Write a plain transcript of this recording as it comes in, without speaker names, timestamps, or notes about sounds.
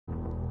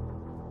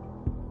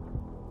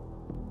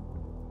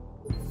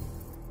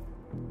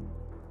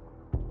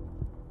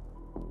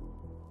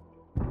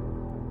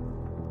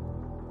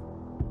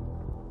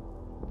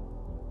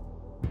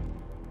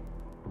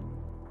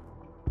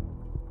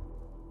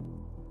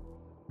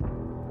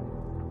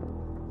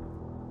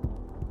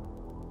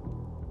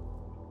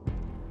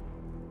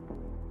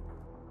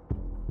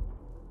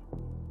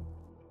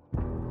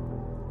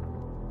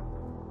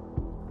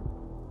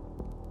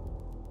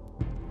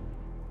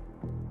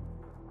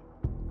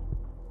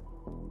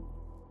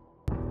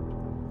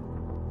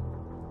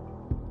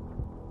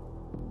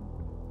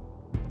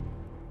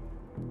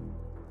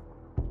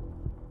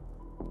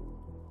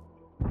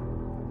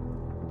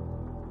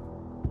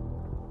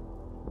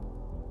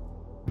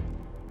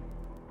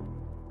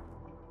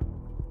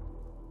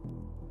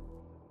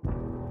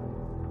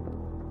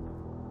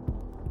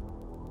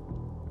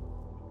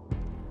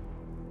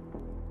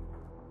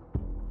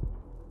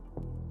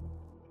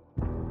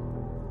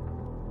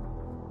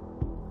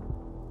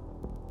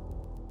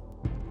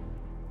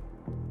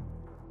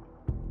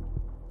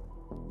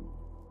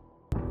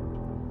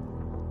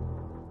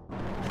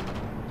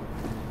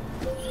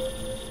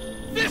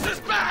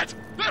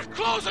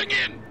closing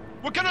in!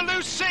 We're gonna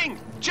lose Singh!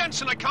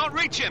 Jensen, I can't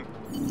reach him!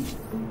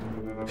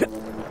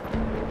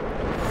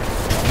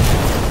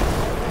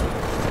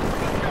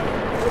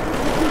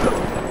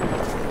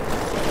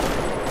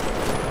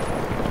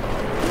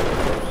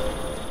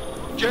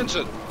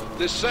 Jensen,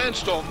 this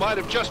sandstorm might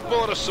have just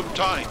bought us some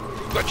time,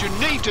 but you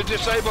need to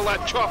disable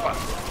that chopper.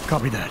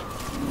 Copy that.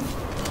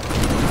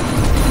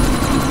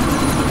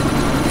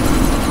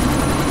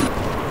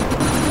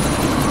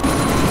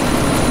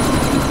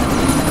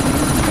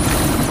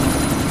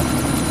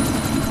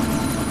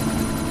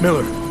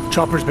 Miller,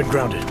 chopper's been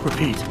grounded.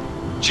 Repeat.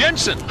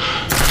 Jensen!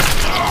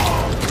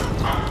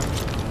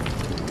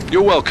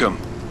 You're welcome.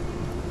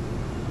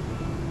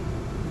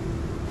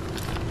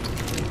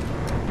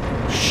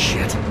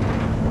 Shit.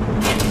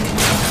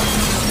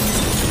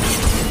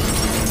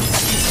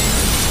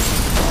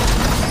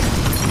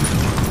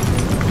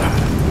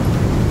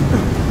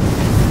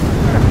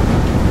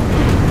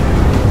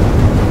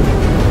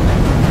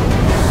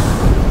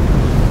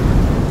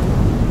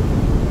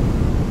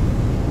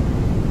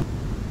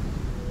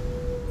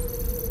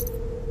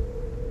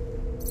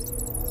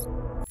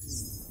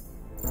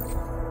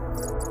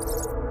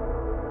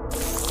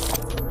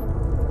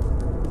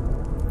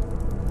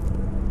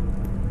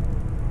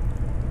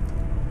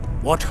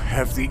 What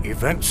have the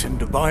events in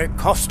Dubai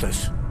cost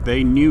us?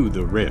 They knew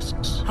the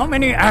risks. How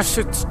many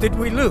assets did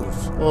we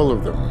lose? All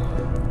of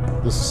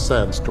them. This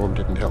sandstorm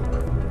didn't help.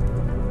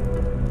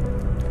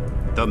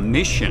 The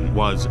mission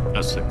was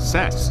a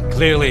success.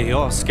 Clearly,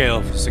 your scale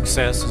of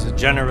success is a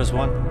generous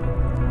one.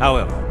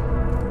 However,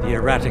 the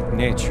erratic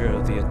nature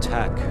of the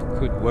attack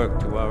could work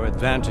to our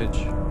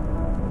advantage.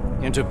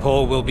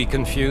 Interpol will be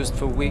confused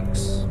for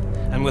weeks,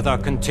 and with our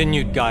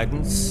continued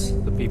guidance,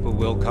 the people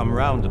will come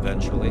round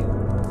eventually.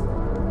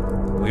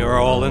 We are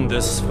all in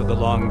this for the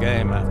long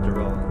game,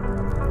 after all.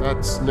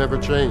 That's never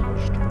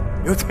changed.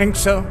 You think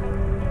so?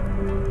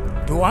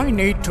 Do I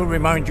need to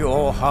remind you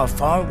all how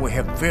far we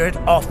have veered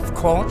off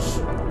course?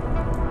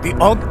 The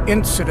Og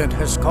incident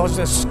has caused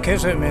a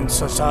schism in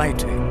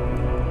society.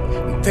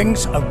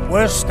 Things are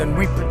worse than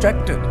we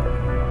projected,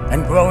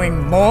 and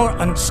growing more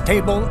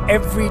unstable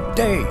every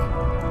day.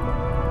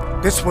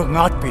 This will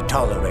not be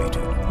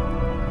tolerated.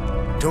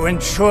 To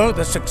ensure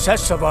the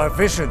success of our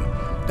vision,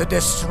 the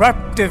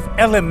disruptive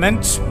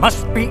elements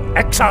must be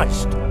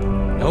excised.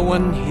 No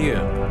one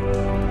here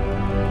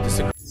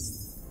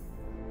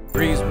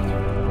disagrees with you.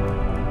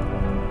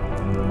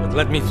 But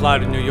let me fly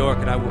to New York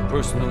and I will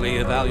personally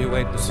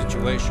evaluate the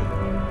situation.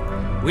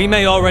 We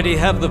may already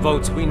have the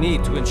votes we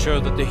need to ensure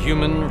that the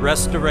Human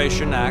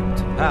Restoration Act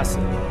passes.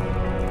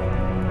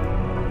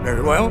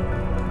 Very well.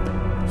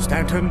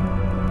 Stanton,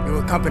 you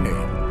accompany.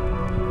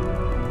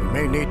 We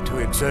may need to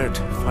exert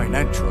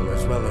financial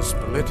as well as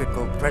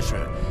political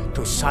pressure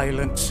to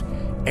silence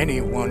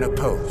anyone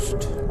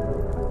opposed.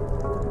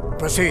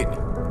 Proceed.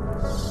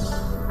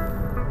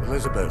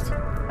 Elizabeth,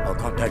 I'll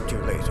contact you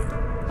later.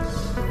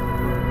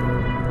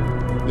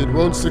 It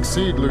won't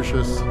succeed,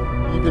 Lucius,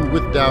 even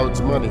with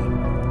Dowd's money.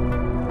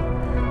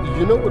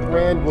 You know what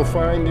Rand will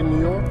find in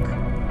New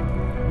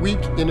York?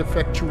 Weak,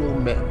 ineffectual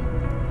men.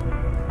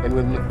 And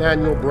with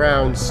Nathaniel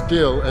Brown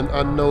still an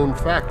unknown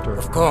factor.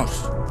 Of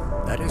course.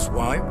 That is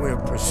why we're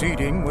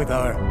proceeding with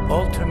our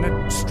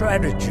alternate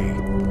strategy.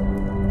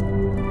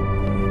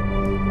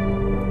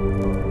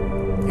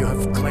 You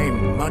have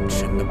claimed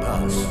much in the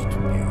past,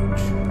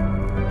 Paige.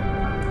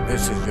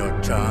 This is your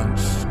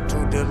chance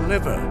to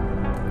deliver.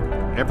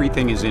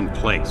 Everything is in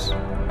place.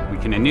 We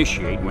can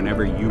initiate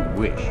whenever you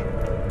wish.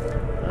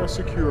 How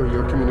secure are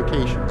your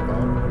communications,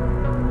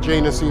 Bob?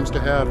 Jaina seems to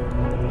have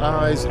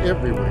eyes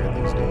everywhere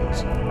these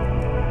days.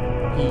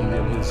 He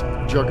and his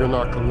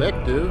Juggernaut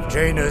Collective...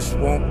 Jaina's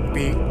won't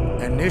be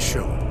an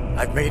issue.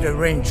 I've made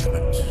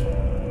arrangements.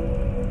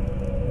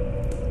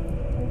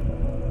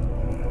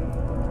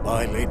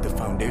 I laid the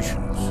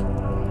foundations.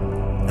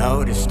 Now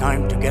it is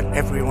time to get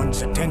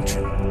everyone's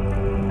attention.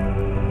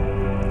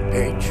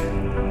 Paige,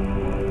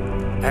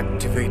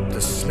 activate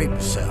the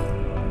sleep cell.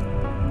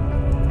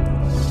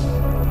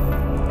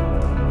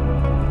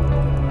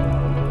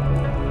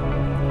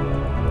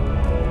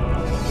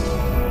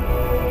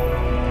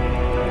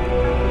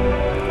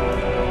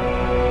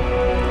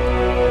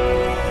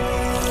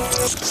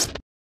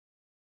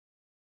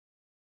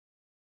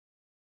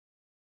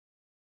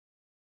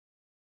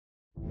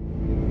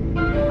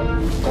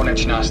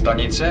 Konečná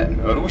stanice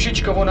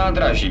Růžičkovo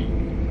nádraží.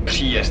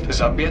 Příjezd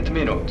za 5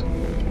 minut.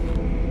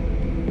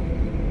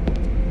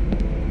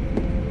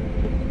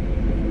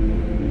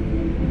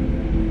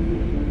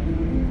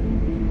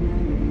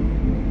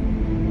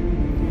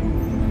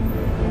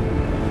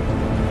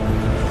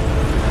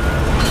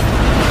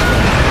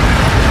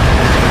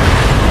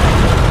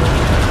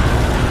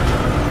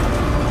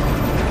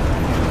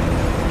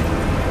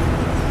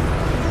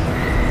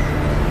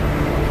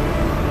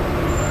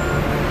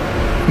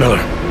 Miller,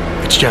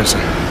 it's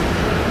Jensen.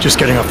 Just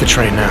getting off the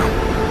train now.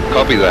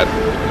 Copy that.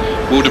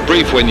 We'll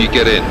debrief when you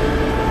get in.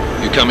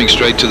 You coming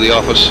straight to the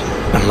office?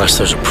 Unless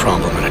there's a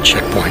problem at a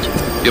checkpoint.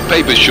 Your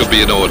papers should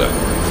be in order.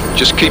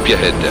 Just keep your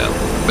head down.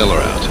 Miller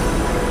out.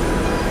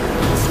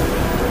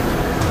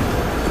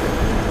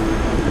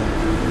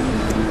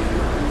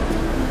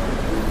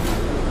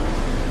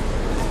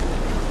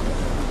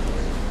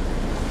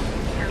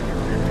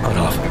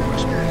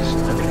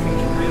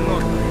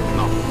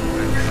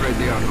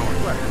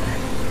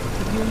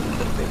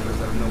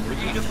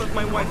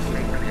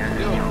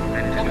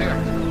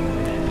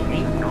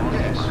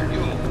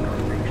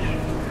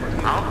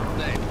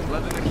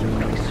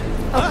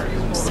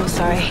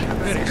 sorry.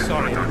 Very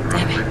sorry.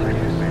 Damn it.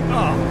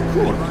 Oh,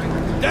 cool.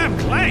 Damn,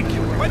 Clank!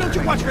 Why don't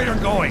you watch where you're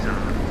going?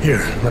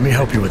 Here, let me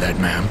help you with that,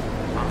 ma'am.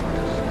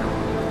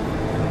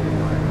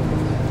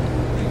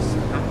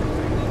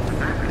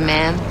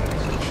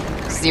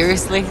 Ma'am?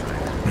 Seriously?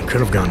 I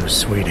could have gone with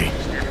Sweetie.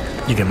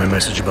 You get my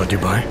message about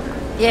Dubai?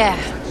 Yeah.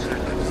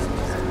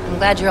 I'm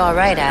glad you're all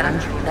right, Adam.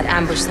 That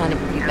ambush sounded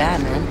pretty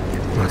bad,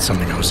 man. Not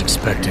something I was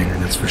expecting,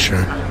 that's for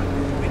sure.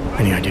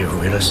 Any idea who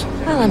hit us?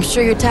 Well, I'm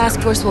sure your task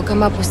force will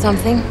come up with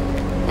something.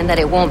 And that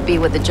it won't be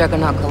what the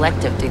Juggernaut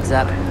Collective digs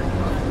up.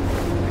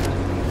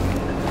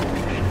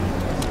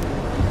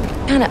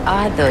 Kinda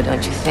odd, though,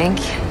 don't you think?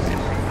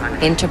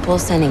 Interpol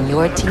sending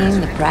your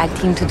team, the Prague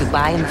team, to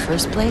Dubai in the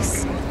first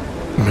place?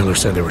 Miller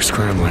said they were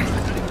scrambling.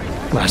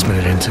 Last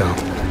minute intel.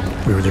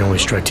 We were the only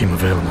strike team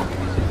available.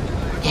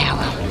 Yeah,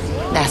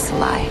 well, that's a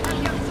lie.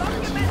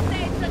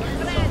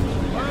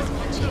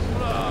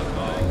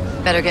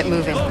 Better get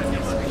moving.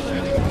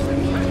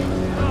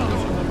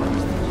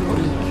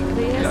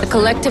 The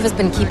Collective has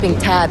been keeping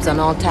tabs on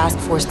all task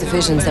force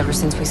divisions ever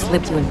since we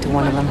slipped you into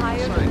one of them.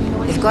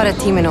 They've got a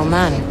team in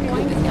Oman.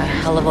 Moving a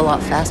hell of a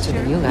lot faster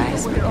than you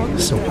guys.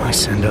 So why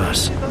send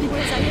us?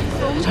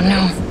 I don't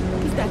know.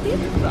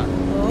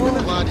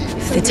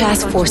 If the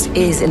task force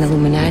is an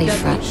Illuminati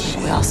front,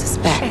 we all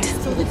suspect,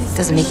 it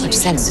doesn't make much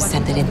sense to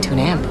send it into an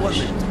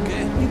ambush.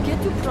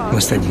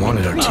 Unless they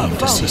wanted our team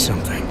to see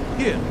something.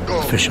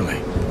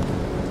 Officially.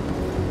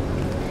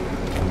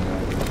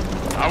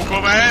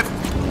 Aukover,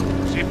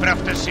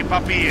 připravte si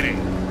papíry.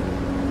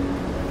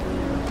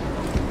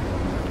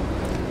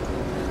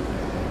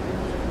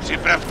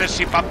 Připravte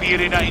si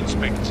papíry na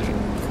inspekci.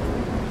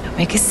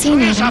 Make a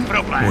scene, Adam.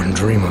 Wouldn't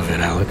dream of it,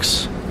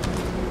 Alex.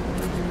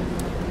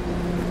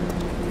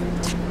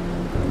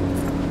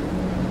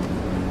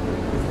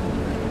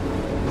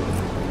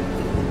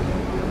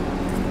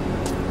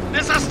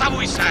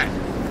 Nezastavuj se!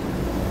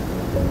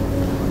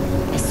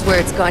 I swear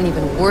it's gotten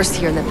even worse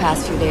here in the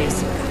past few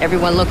days.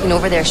 Everyone looking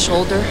over their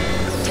shoulder.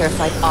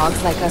 Terrified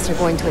Augs like us are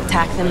going to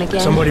attack them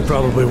again. Somebody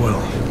probably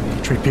will.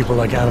 Treat people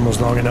like animals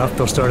long enough,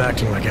 they'll start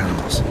acting like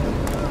animals.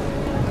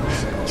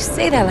 You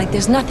say that like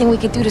there's nothing we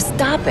could do to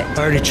stop it.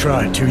 I already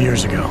tried 2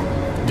 years ago.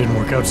 It didn't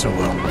work out so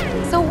well.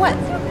 So what?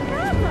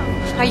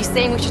 Are you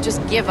saying we should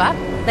just give up?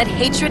 Let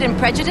hatred and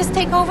prejudice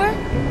take over?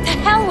 To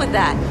hell with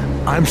that!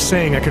 I'm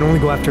saying I can only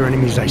go after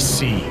enemies I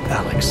see,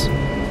 Alex.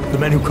 The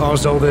men who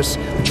caused all this,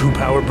 the true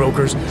power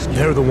brokers,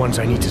 they're the ones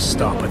I need to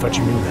stop. I thought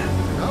you knew that.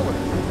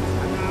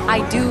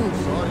 I do.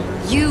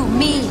 You,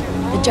 me,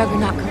 the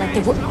Juggernaut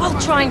Collective, we're all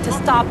trying to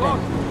stop them.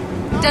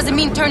 It doesn't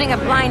mean turning a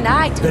blind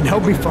eye to Then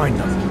help me find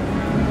them.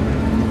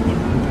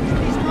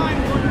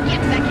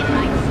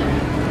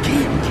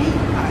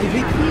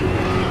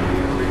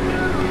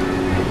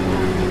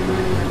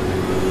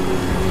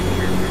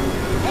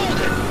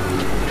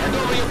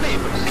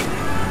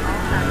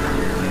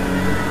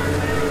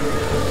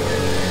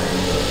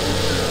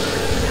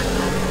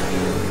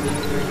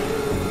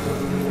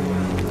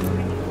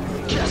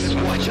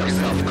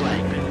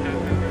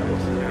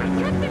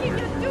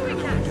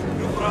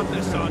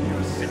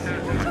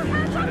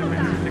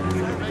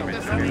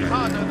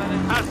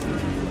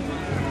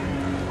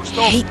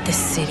 I hate this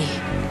city.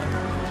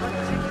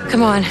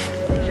 Come on.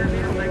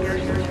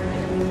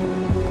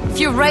 If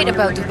you're right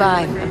about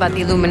Dubai, about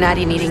the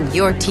Illuminati needing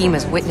your team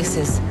as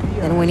witnesses,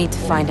 then we need to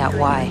find out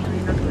why.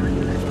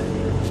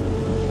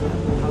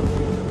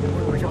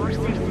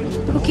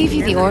 Who gave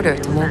you the order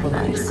to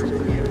mobilize?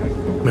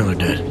 Miller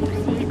did.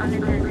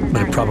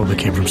 But it probably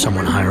came from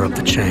someone higher up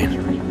the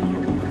chain.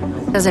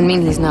 Doesn't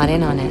mean he's not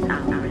in on it.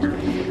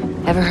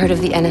 Ever heard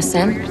of the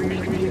NSM?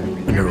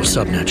 A neural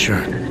subnet,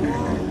 sure.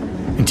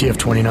 In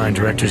TF-29,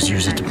 directors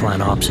use it to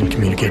plan ops and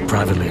communicate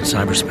privately in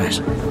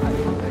cyberspace.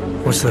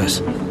 What's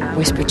this?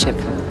 Whisper chip.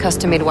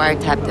 Custom-made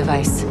wiretap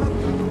device.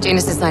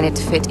 Janus designed it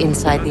to fit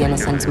inside the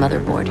NSM's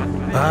motherboard.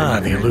 Ah,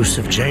 the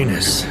elusive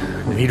Janus.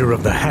 Leader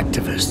of the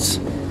hacktivists.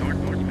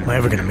 Am I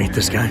ever gonna meet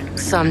this guy?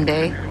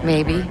 Someday,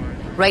 maybe.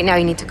 Right now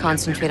you need to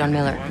concentrate on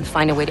Miller and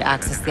find a way to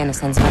access the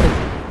NSM's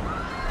motherboard.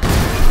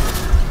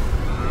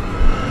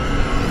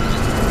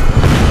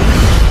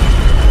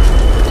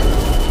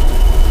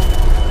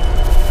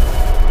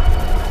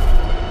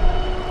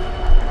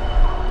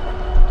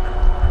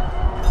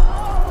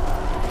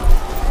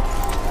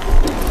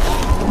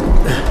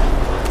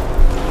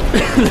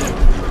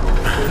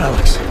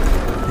 Alex,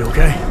 you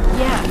okay?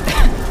 Yeah.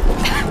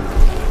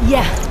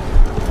 Yeah.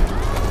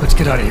 Let's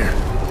get out of here.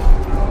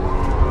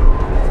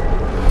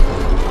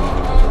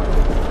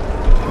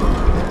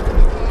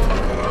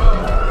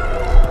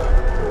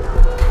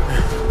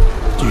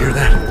 Do you hear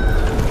that?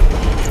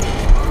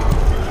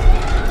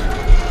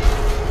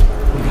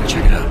 I'm gonna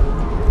check it out.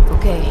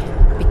 Okay,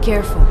 be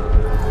careful.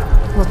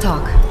 We'll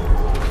talk.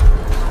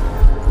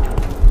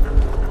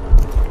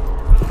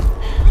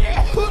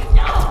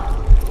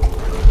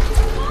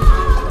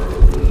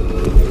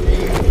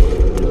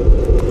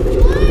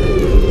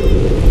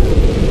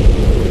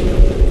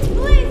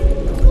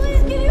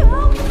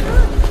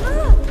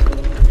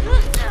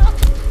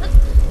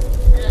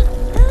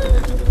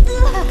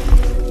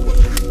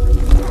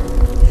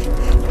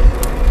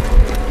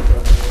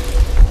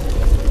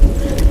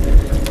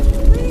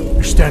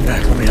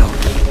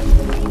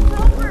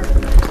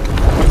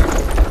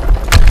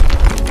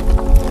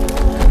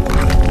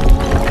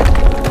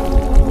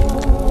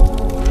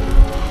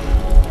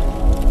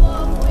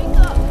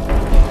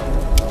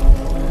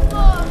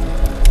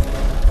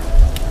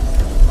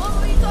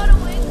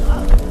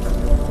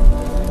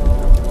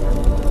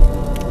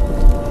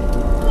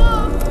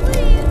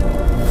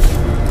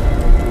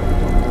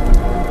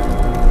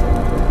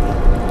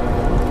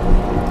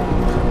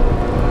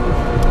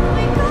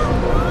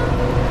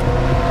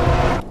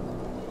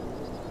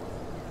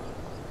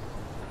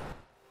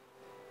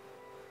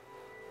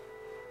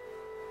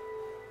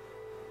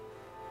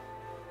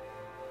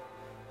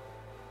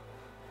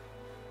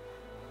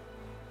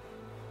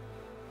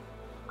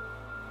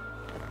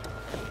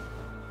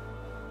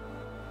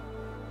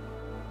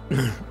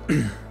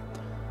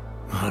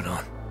 Hold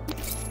on.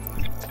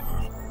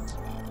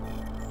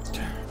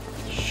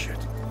 Shit.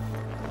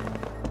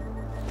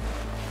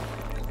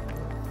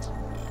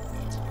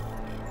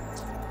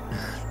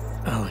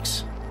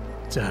 Alex,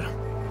 it's Adam.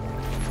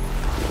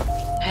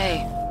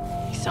 Hey,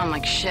 you sound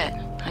like shit.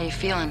 How you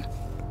feeling?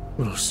 A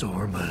little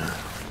sore, but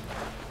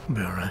I'll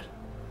be alright.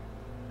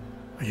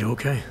 Are you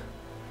okay?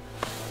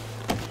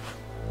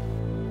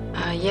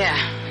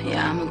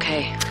 Yeah, I'm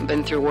okay. I've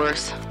been through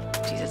worse.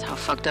 Jesus, how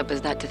fucked up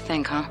is that to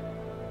think, huh?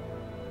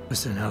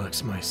 Listen,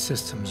 Alex, my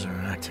systems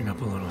are acting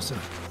up a little, so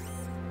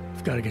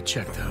I've got to get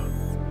checked out.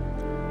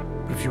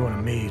 But if you want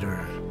to meet or...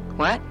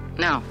 What?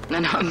 No,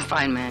 I'm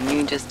fine, man.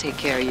 You just take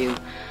care of you.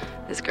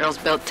 This girl's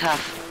built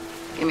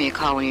tough. Give me a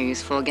call when you're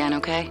useful again,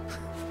 okay?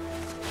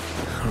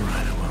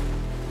 Alright, I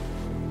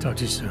will. Talk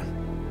to you soon.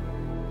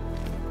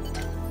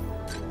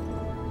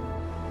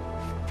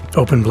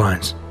 Open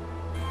blinds.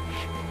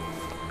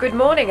 Good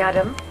morning,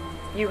 Adam.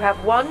 You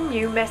have one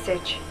new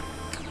message.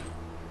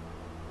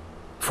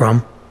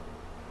 From?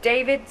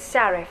 David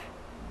Sarif.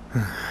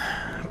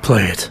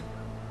 Play it.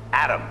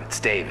 Adam, it's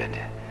David.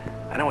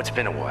 I know it's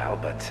been a while,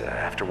 but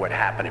after what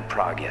happened in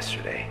Prague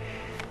yesterday...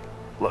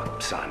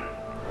 Look, son,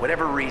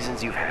 whatever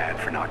reasons you've had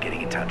for not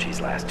getting in touch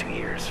these last 2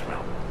 years,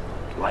 well,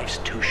 life's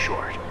too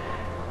short.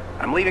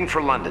 I'm leaving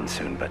for London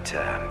soon, but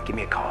give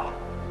me a call.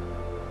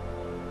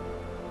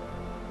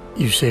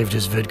 You saved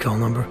his vidcall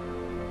number?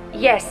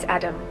 Yes,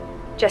 Adam.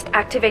 Just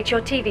activate your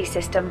TV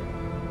system.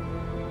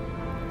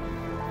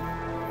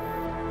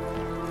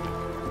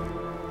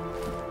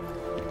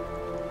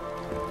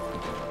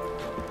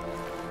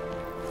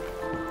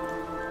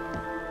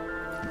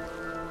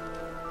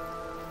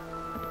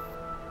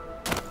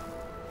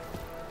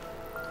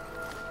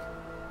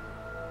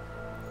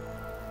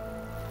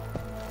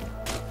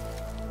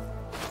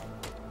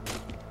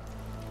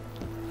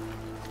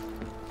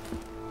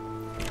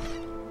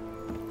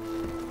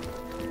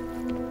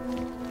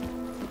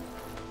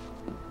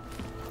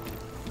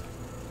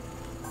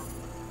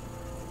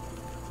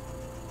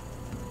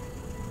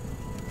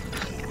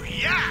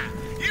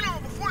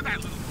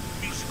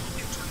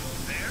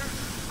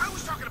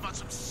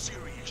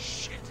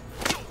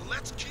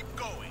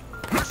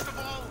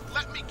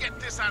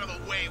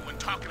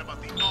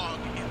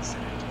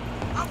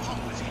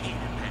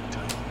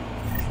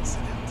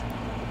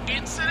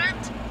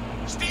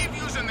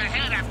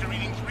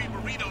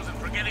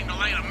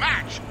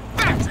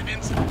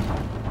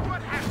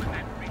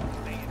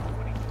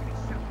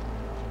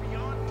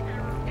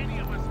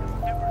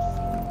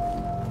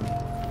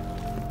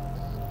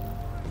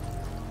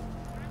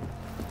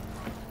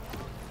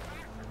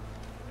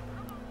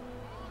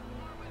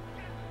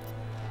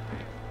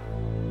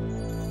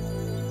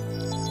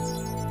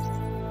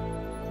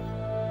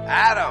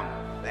 Adam!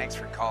 Thanks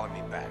for calling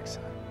me back,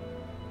 son.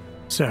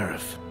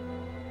 Sarif.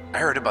 I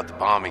heard about the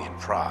bombing in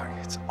Prague.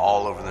 It's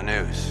all over the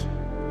news.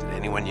 Did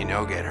anyone you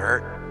know get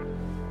hurt?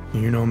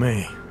 You know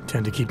me.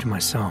 Tend to keep to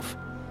myself.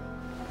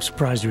 I'm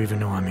surprised you even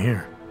know I'm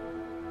here.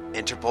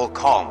 Interpol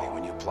called me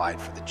when you applied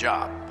for the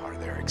job, part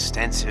of their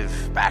extensive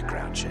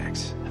background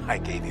checks. I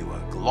gave you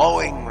a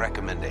glowing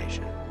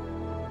recommendation.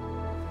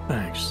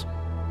 Thanks.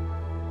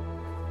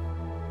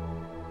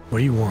 What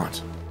do you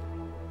want?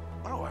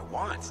 What do I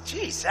want?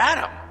 Jeez,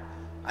 Adam!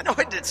 I know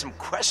I did some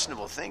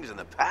questionable things in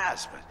the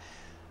past, but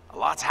a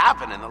lot's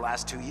happened in the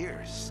last 2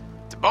 years.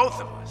 To both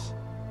of us.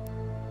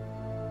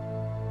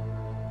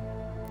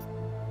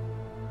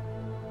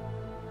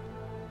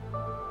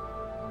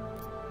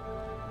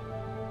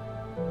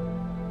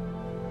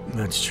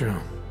 That's true.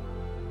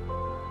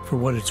 For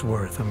what it's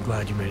worth, I'm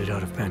glad you made it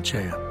out of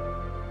Panchaea.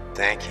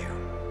 Thank you.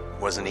 It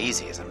wasn't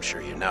easy, as I'm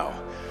sure you know.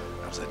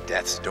 I was at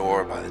death's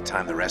door by the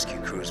time the rescue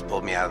crews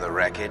pulled me out of the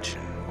wreckage,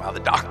 and while the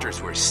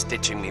doctors were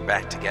stitching me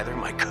back together,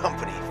 my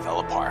company fell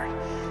apart.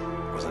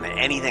 There wasn't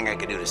anything I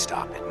could do to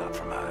stop it, not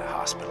from a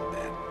hospital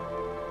bed.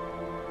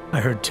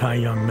 I heard Tai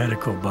Young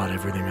Medical bought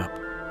everything up.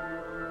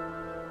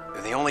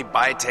 They're the only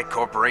biotech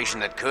corporation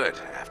that could,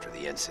 after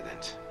the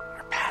incident.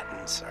 Our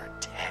patents, our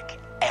tech,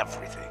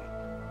 everything.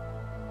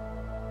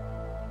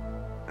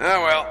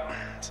 Oh well,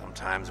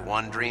 sometimes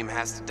one dream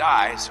has to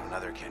die so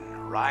another can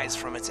rise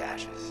from its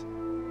ashes.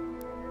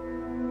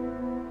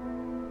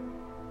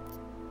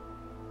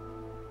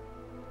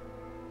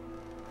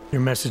 Your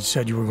message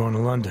said you were going to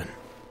London.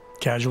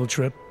 Casual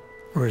trip?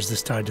 Or is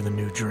this tied to the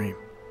new dream?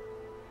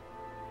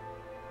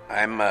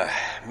 I'm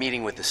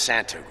meeting with the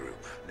Santo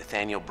Group,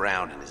 Nathaniel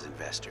Brown and his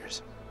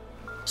investors.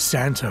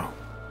 Santo?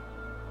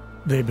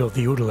 They built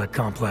the Udalek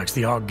complex,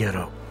 the Og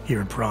Ghetto,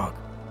 here in Prague.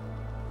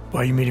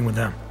 Why are you meeting with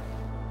them?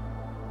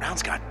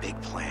 Brown's got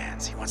big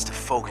plans. He wants to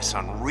focus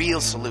on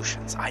real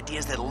solutions,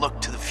 ideas that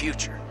look to the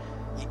future.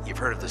 You've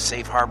heard of the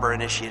Safe Harbor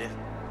Initiative?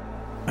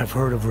 I've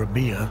heard of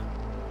Rabia,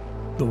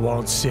 the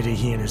walled city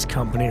he and his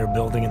company are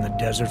building in the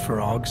desert for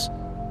Augs.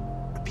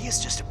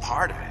 Rabia's just a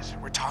part of it.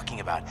 We're talking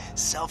about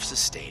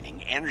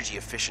self-sustaining,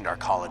 energy-efficient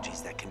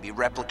arcologies that can be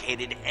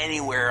replicated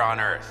anywhere on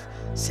Earth.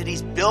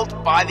 Cities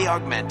built by the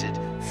augmented,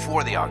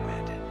 for the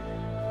augmented.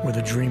 Where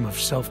the dream of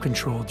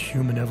self-controlled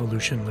human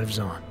evolution lives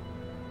on.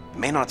 It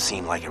may not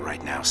seem like it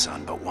right now,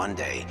 son, but one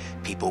day,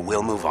 people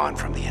will move on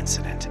from the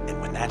incident, and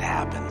when that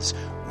happens,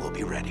 we'll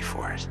be ready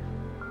for it.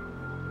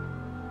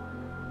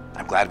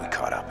 I'm glad we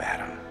caught up,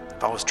 Adam.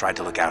 I've always tried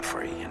to look out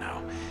for you, you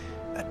know.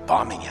 That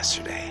bombing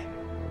yesterday.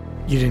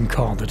 You didn't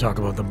call to talk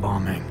about the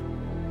bombing.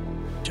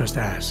 Just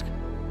ask.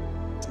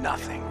 It's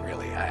nothing,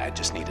 really. I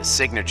just need a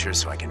signature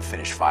so I can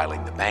finish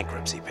filing the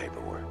bankruptcy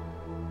paperwork.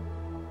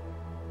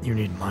 You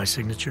need my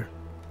signature?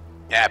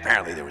 Yeah,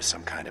 apparently there was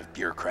some kind of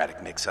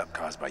bureaucratic mix-up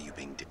caused by you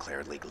being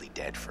declared legally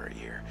dead for a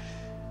year.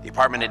 The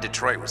apartment in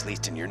Detroit was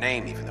leased in your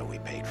name even though we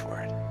paid for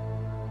it.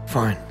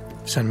 Fine.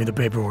 Send me the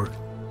paperwork.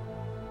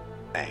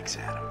 Thanks,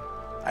 Adam.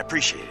 I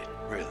appreciate it,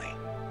 really.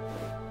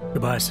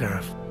 Goodbye,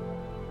 Seraph.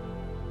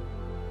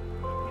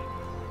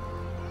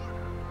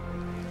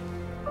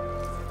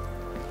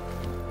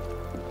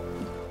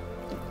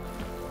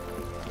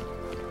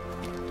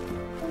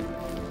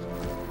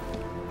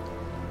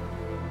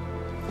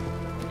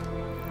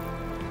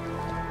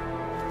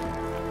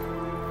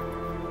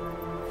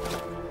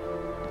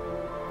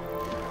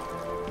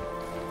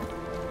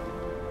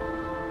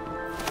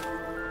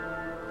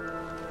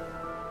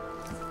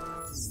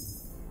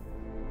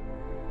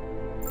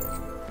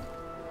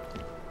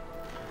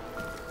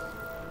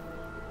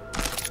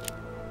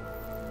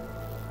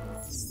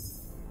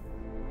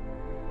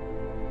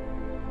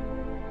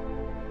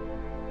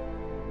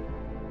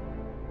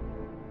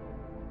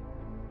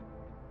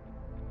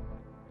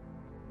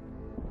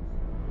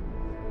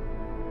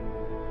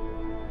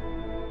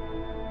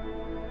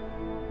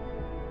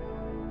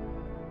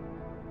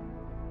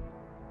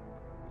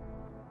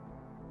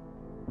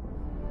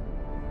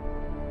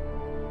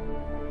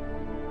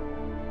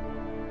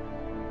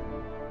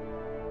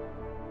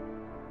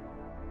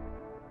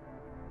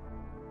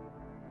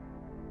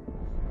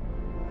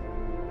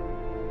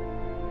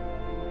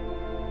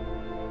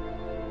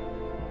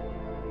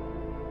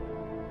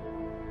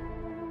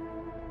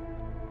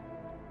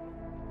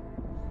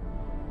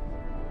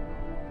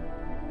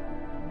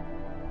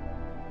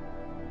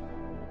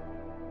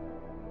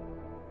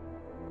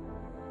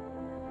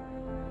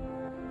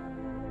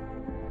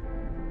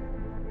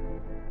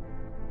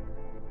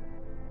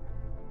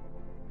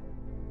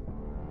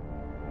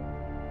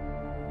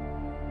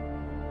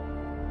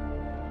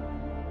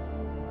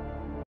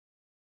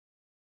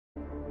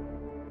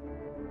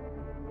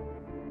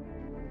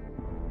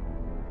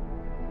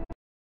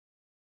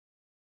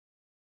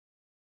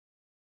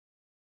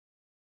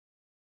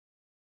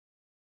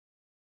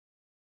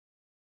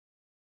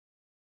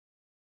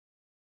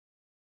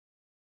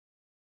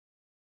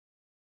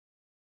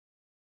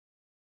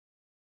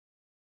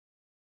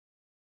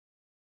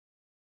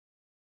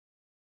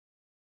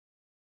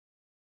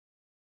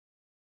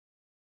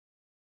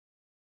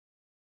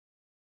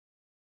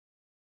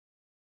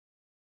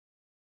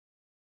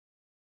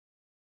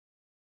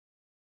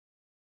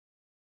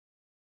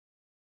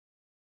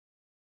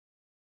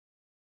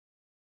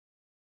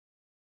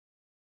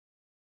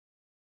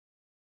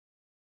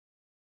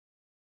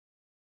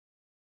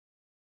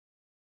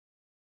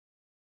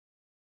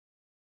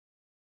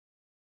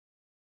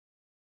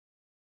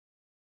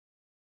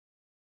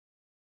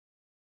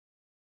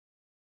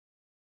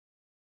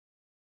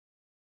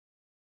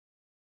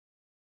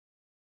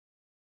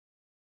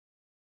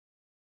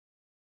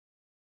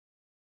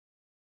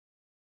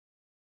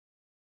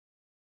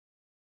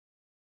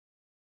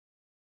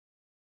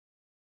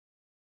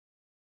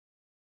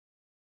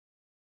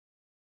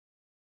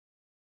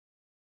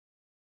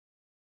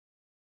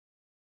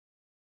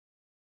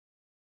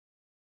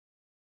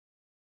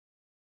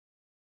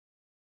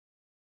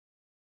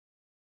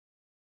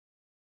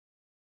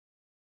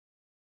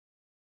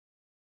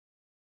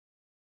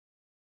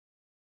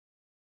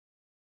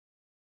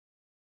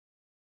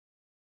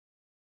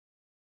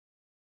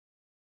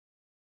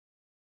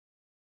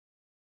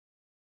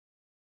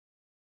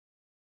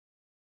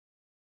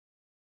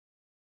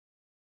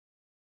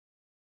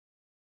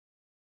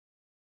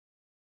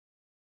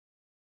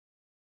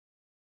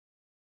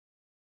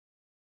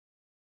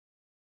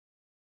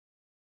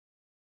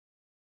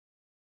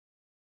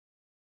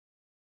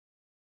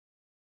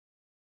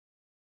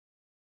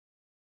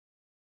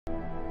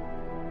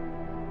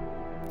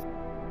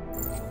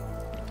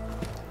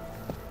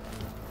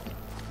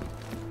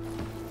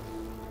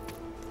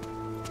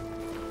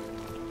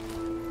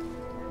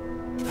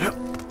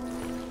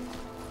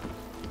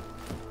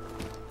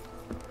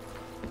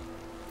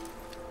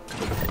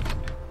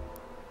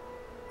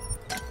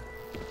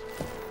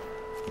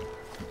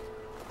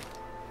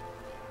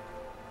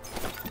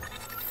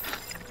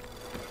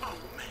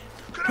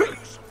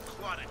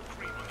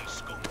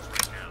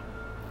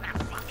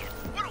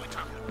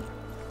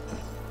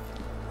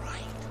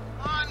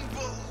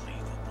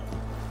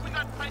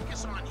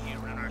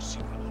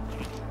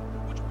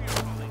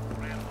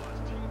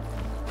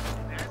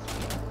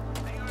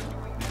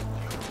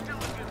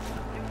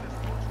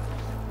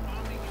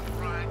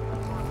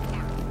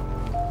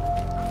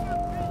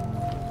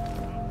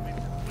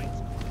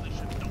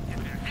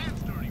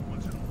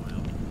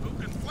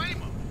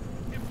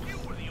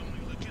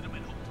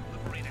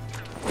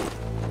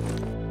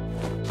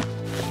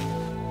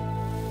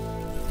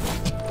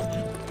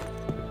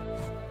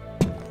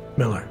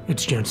 Miller,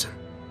 it's Jensen.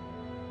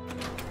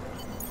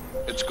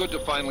 It's good to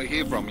finally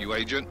hear from you,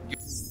 Agent.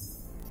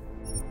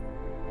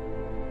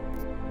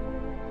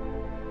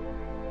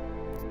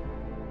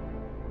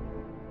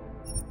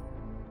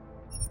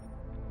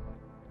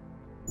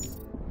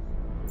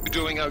 You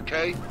doing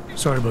okay?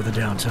 Sorry about the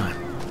downtime.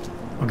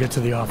 I'll get to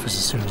the office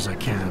as soon as I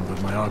can,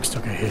 but my AUGs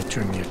took a hit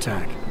during the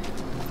attack.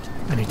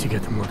 I need to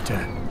get them looked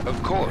at.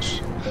 Of course.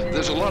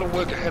 There's a lot of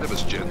work ahead of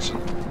us,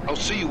 Jensen. I'll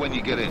see you when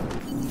you get in.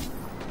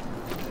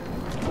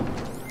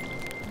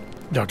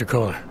 Dr.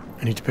 Kohler,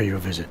 I need to pay you a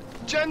visit.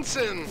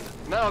 Jensen!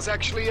 Now's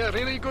actually a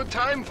really good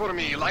time for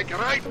me, like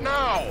right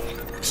now!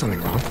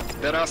 Something wrong?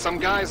 There are some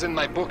guys in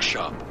my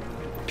bookshop.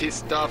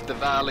 Pissed off the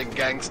Valley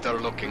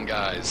gangster-looking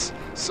guys.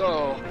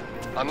 So,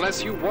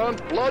 unless you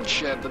want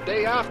bloodshed the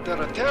day after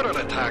a terror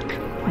attack...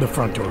 The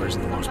front door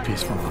isn't the most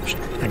peaceful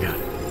option. I got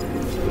it.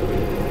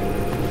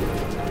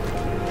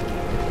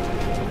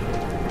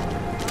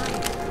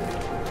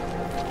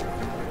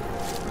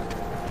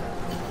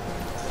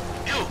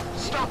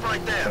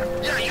 Right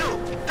there. Yeah,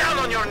 you! Down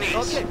on your knees!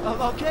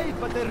 Okay,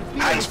 but they're...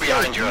 Hands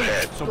behind your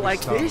head.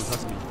 Like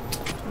this?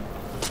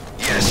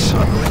 Yes,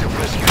 I'm going to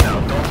frisk you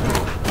now. Don't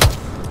move.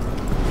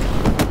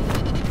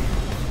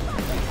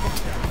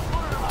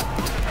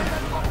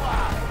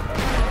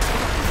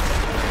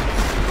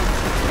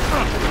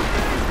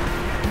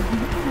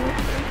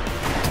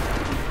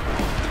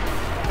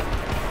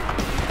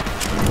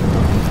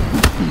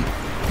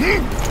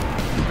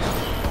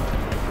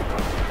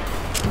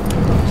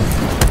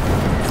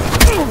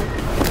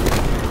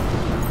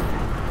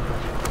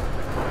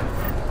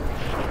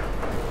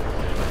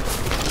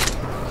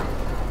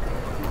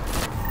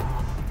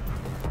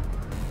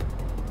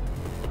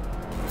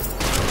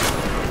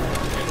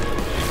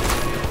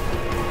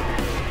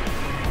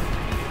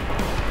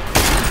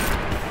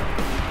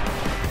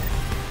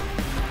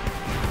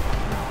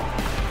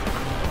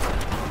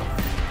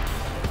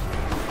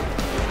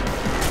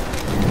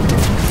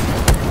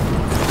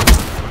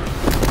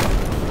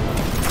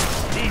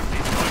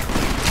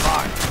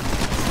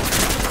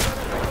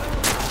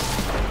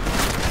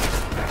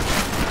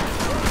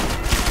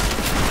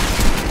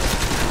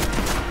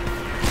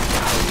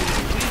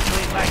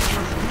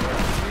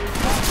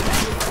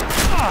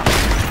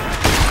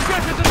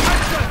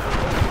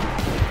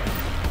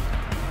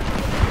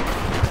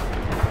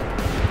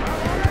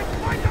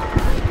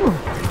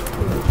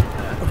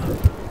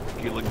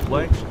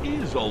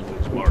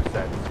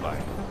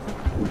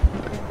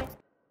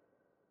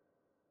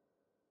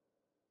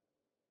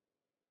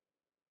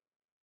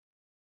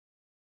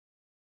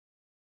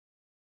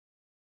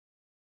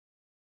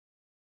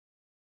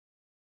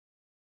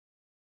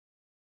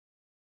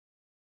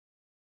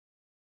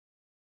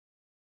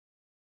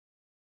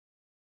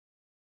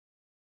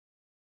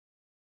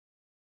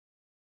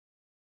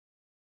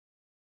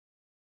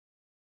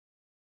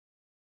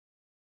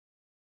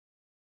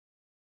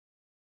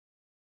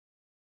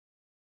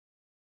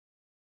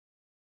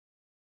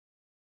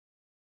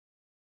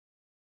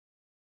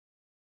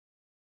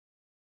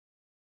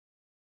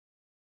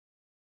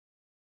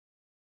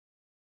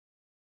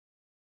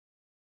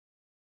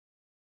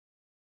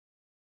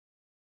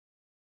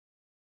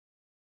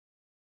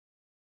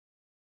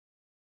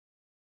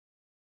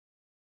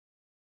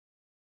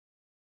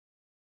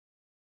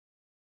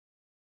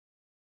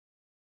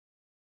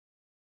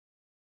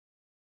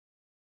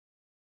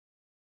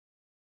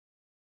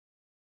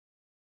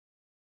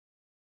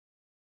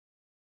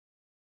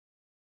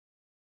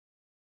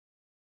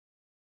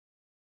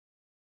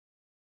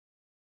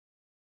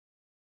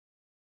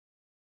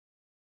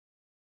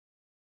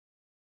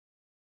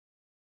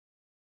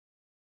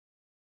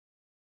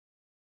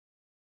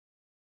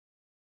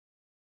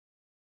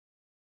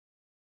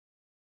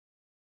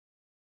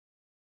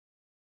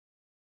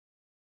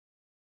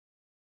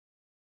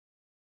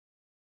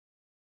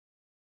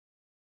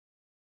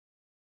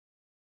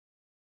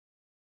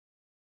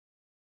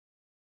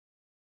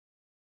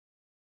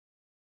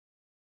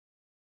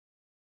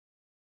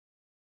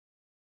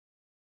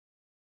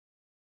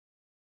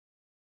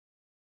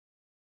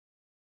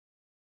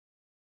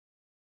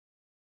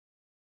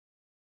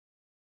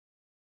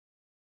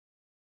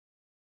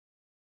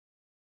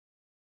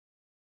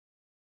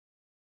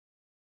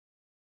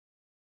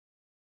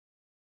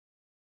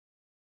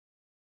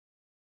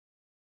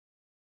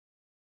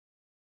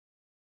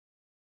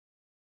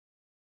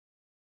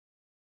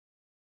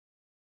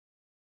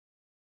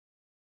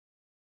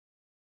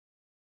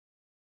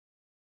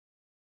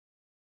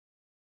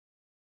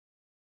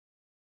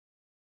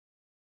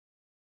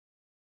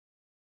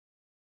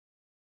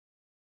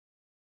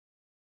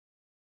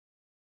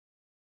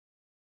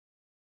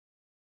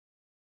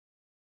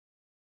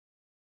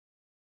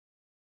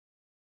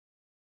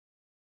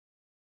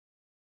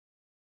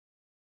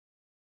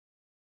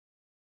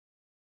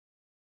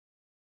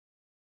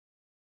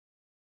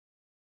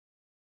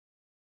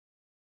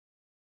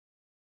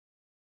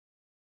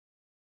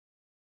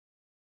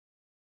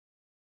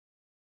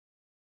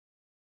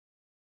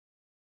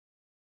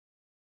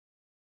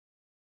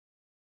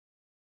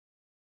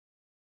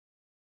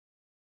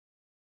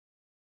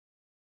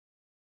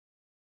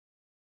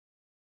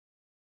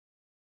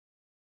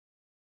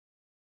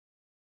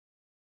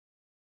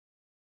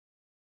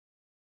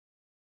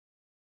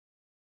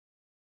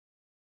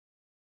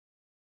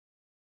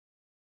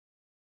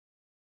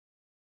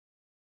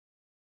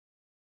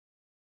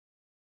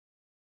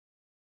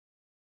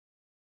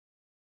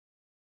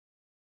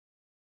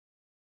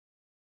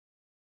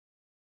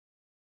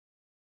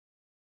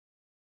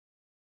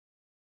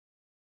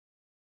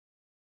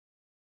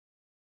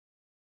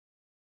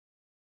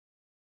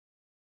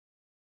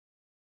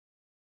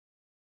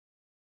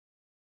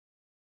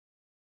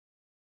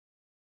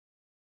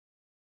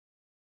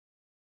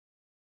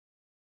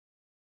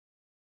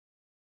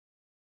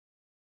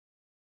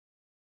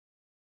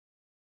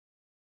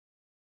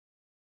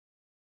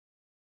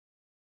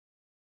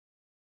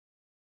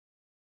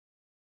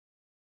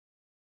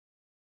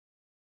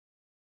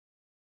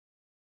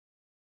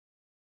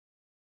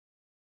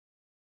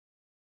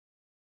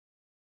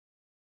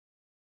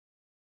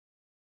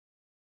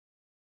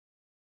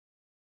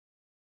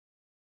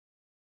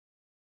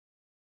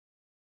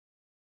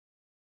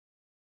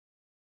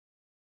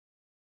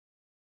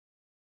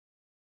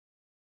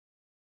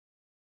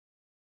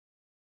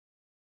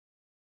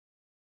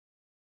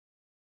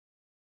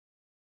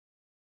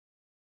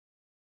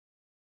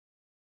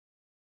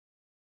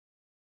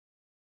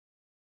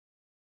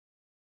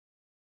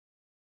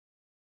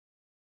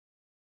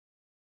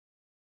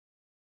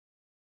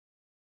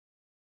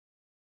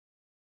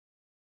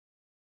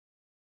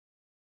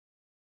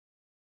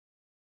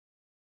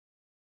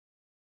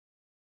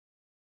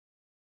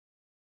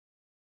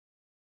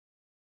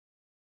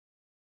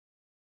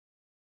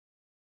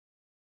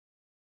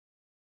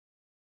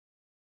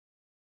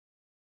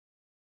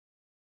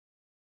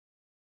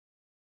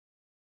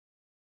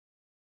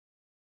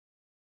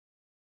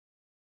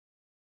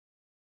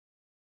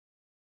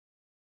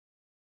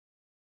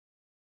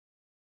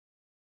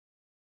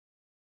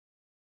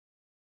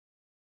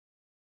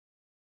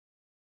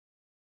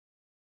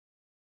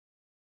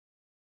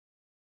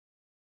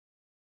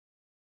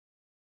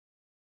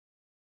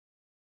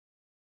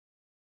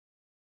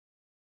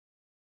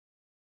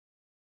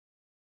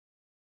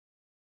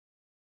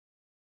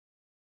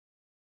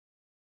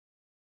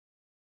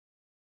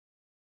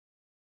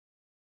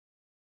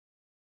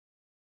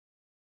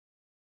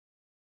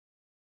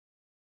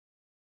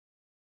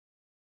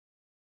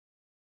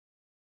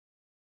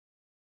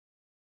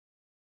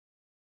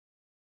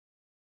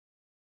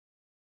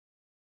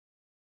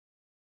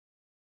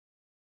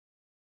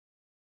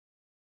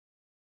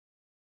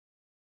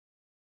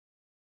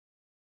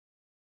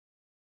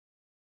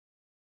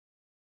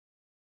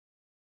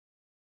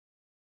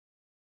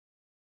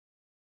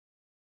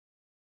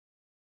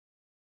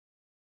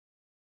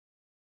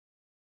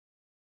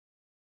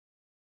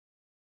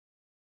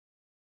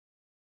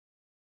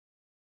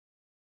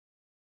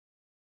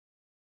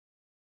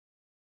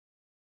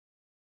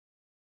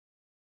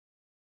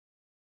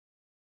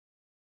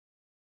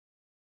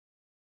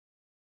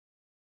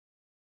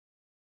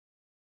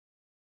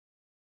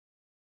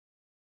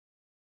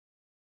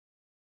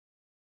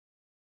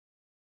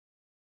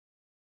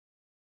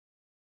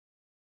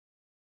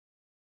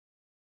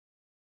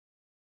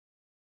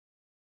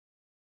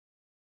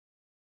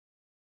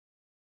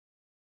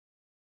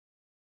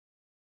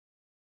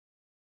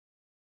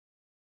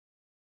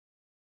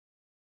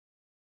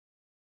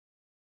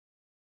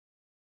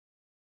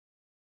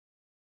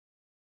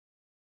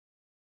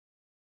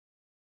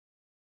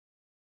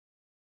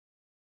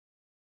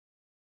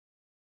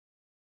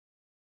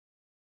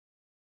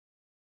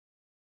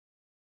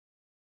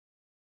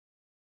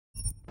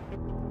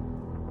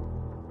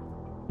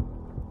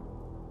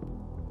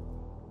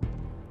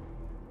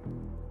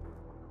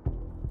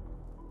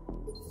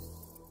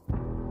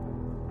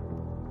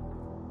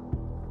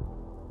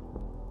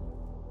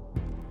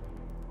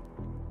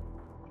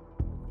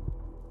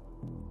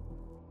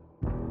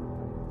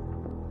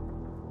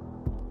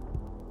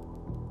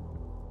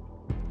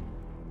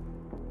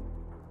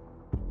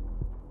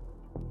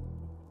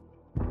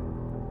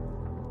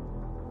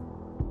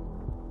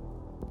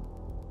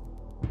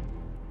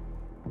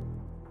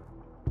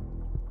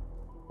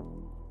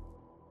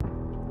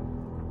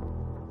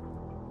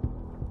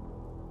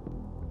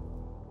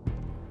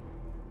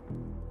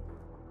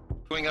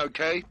 Doing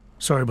okay?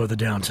 Sorry about the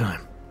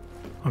downtime.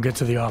 I'll get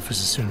to the office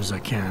as soon as I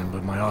can,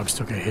 but my AUGs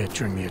took a hit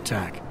during the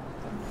attack.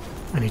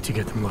 I need to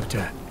get them looked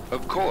at.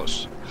 Of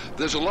course.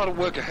 There's a lot of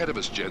work ahead of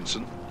us,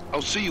 Jensen.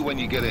 I'll see you when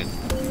you get in.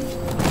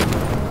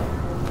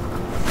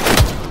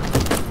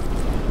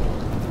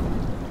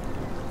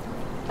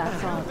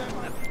 That's all.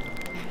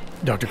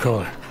 Dr.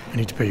 Kohler, I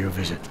need to pay you a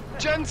visit.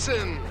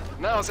 Jensen!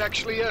 Now's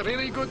actually a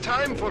really good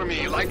time for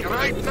me, like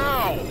right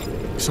now!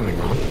 Something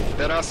wrong?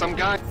 There are some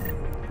guys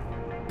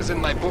in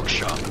my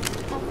bookshop.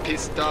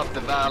 Pissed off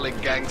the valley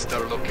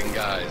gangster-looking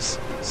guys.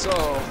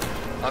 So,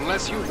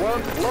 unless you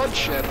want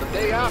bloodshed the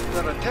day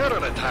after a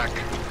terror attack...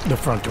 The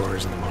front door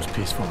isn't the most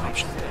peaceful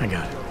option. I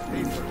got it.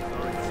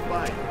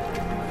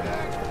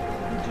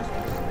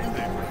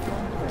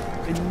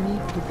 I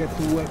need to get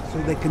to work so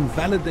they can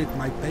validate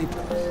my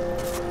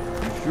papers.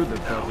 You should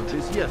have covered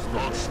this yesterday.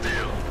 Hold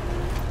still.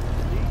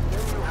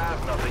 You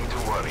have nothing to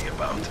worry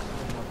about.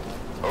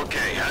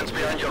 Okay, hands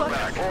behind your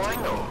back. Oh, I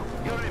know.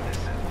 You're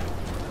innocent.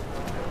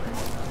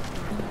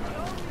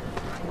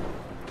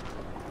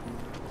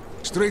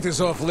 Street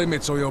is off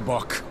limits,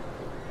 Oyobok.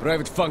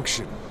 Private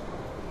function.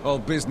 All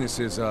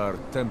businesses are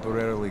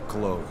temporarily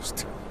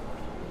closed.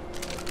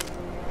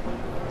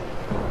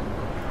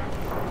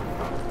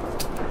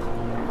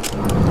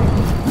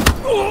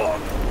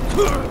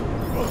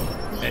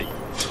 Hey,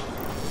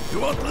 you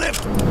won't live!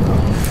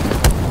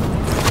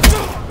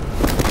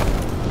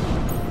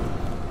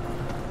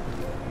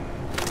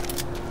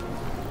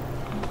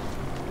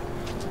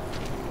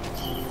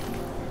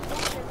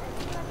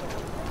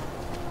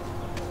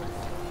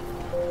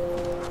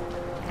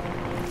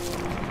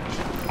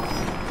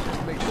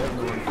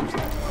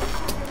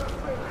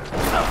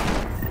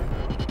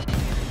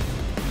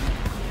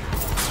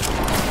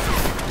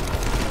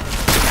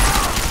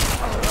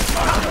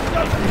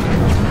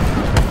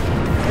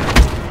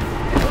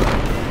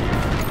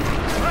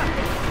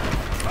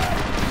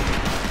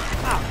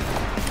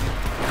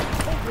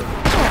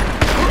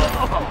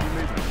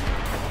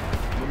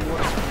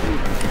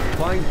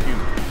 Find you.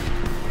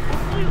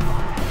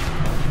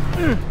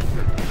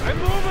 I'm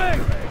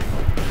moving!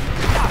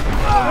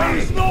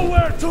 There's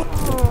nowhere to... I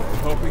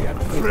hope we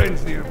had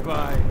friends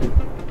nearby.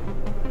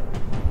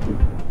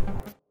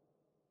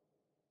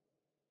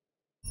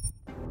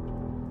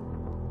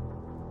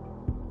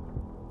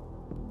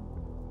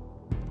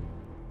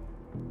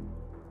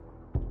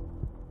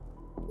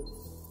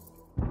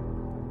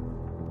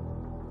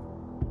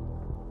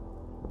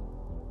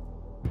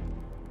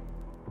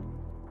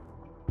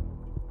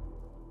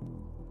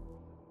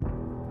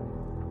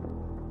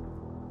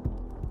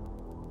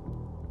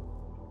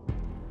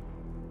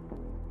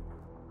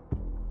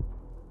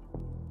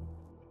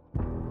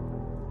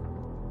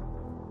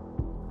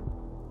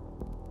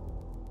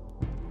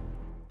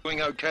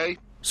 Doing okay?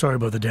 Sorry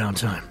about the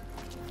downtime.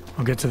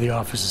 I'll get to the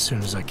office as soon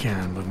as I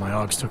can, but my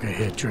AUGs took a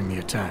hit during the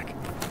attack.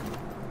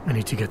 I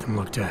need to get them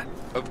looked at.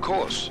 Of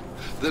course.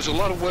 There's a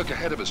lot of work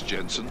ahead of us,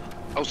 Jensen.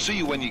 I'll see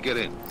you when you get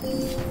in.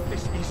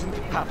 This isn't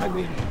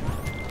happening.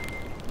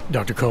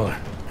 Dr. Kohler,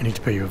 I need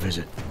to pay you a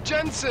visit.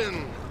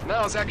 Jensen!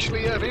 Now's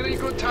actually a really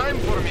good time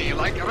for me,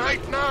 like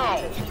right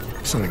now!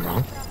 Something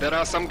wrong? There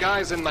are some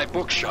guys in my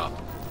bookshop.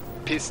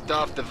 Pissed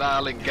off the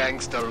valley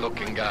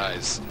gangster-looking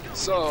guys.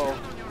 So,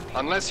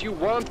 unless you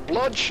want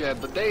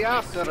bloodshed the day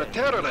after a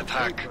terror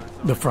attack...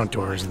 The front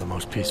door isn't the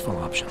most peaceful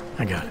option.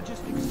 I got it. I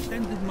just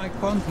extended my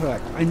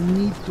contract. I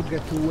need to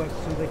get to work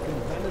so they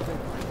can validate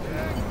my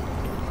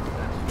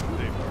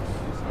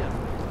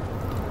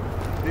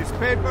These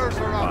papers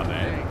are up.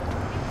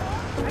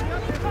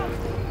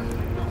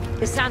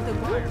 The Santa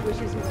Group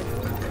wishes you...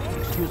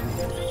 Excuse me.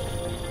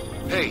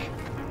 Hey,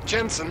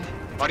 Jensen,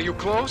 are you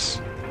close?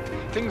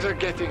 Things are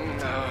getting,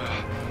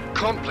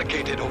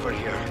 complicated over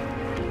here.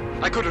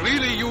 I could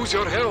really use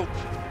your help.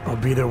 I'll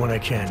be there when I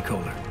can,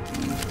 Kohler.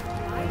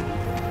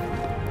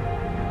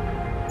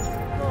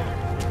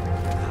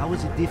 How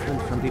is it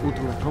different from the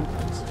Ultima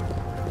Complex?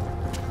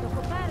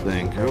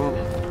 Thank you.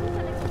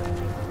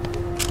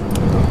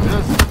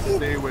 Just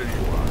stay where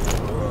you are.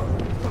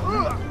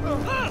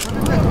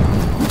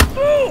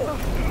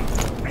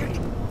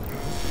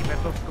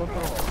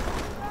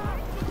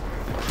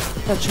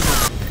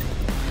 Touchable.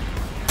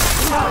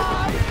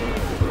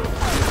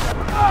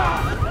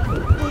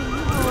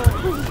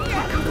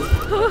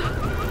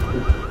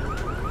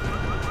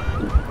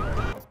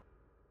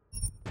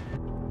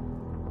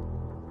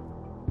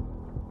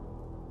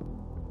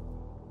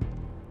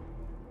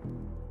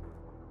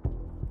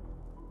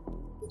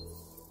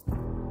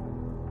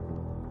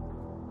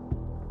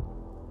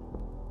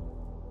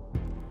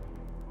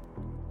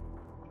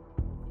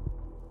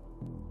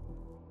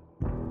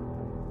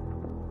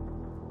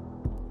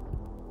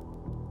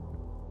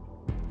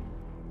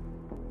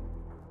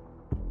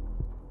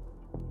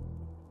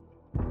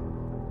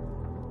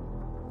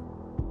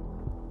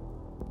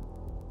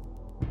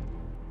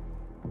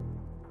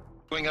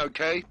 Doing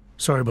okay?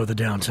 Sorry about the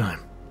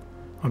downtime.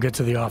 I'll get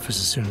to the office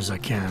as soon as I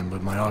can,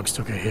 but my Augs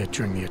took a hit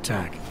during the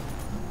attack.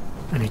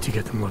 I need to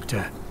get them looked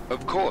at.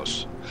 Of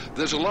course.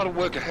 There's a lot of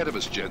work ahead of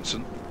us,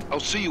 Jensen. I'll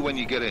see you when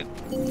you get in.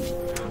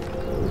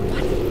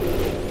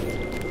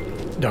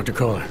 Dr.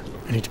 Kohler,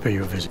 I need to pay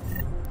you a visit.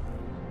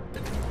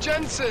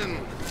 Jensen!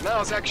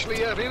 Now's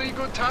actually a really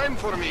good time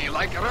for me,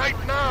 like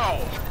right now!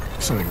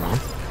 Something wrong?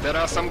 There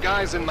are some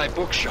guys in my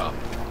bookshop.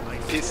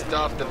 Pissed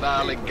off the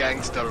Valley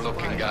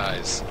gangster-looking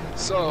guys.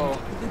 So,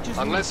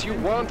 unless you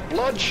want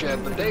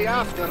bloodshed the day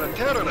after a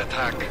terror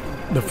attack...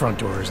 The front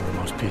door isn't the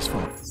most peaceful.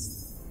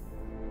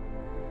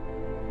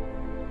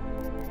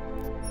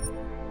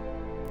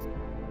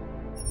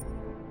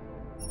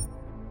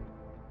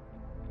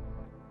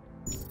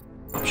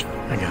 Option.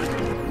 I got it.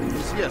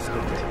 Yes,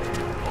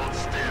 hold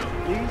still.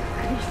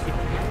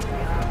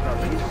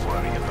 Nothing to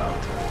worry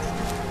about.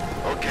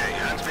 Okay,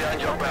 hands behind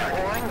your back.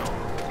 Oh, I know.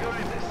 You're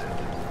innocent.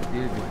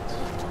 Idiots.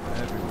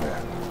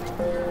 Everywhere.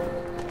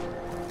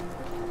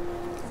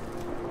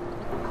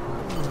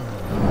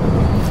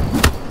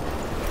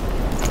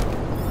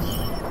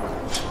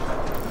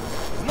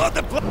 Not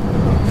the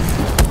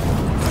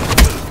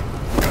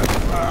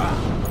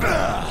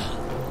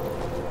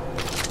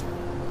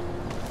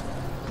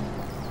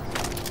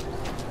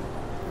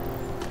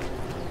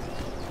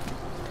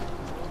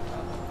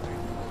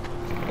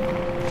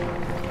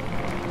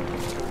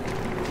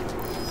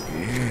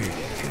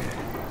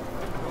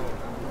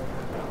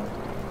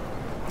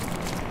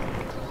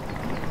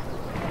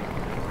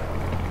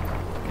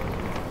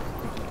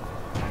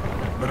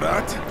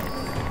Brat?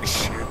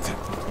 Shit.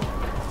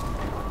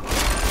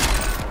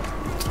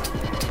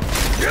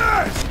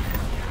 Yes!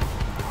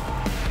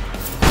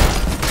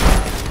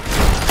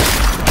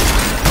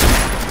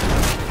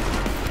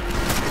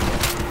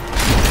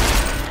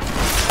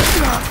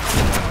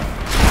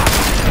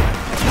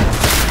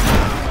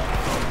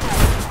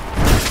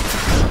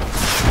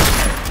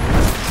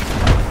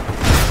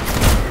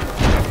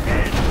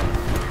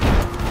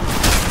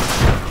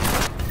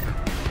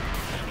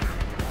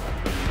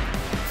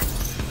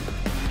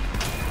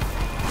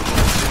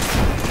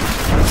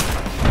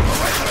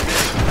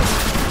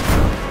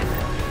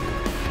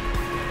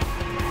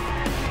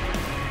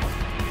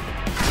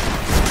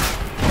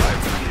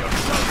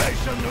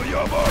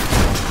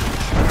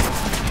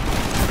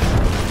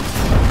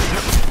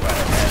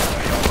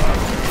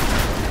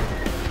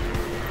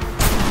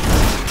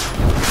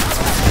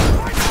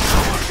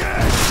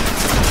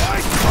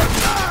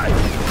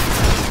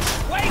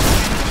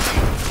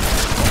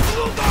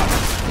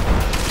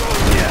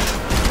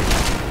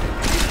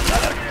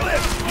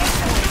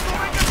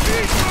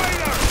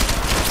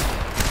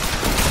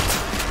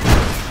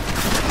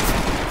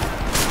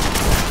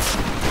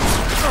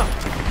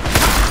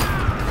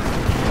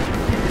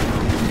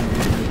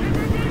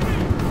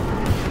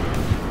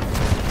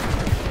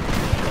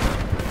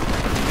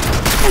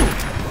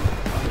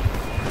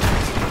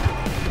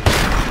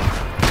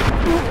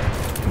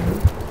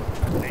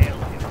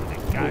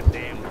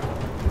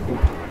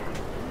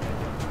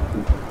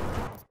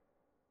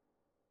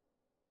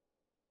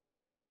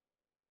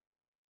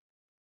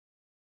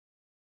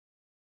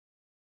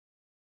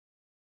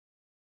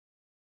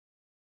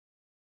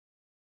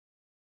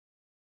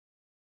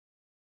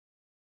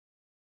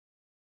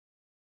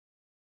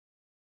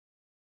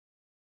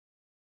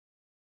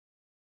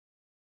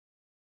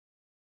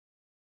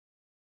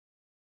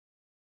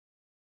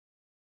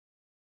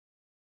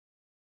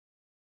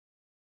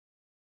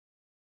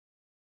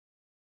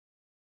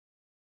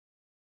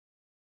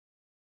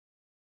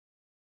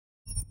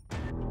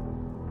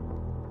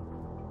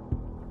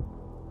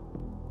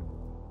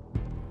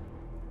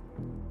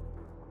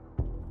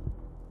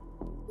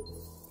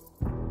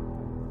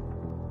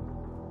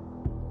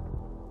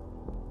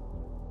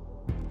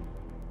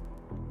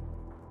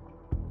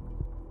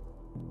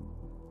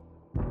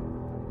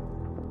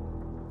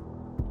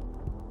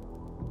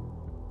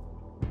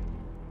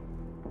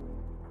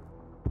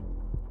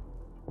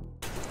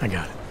 I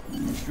got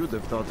it. Should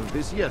have thought of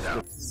this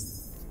yesterday.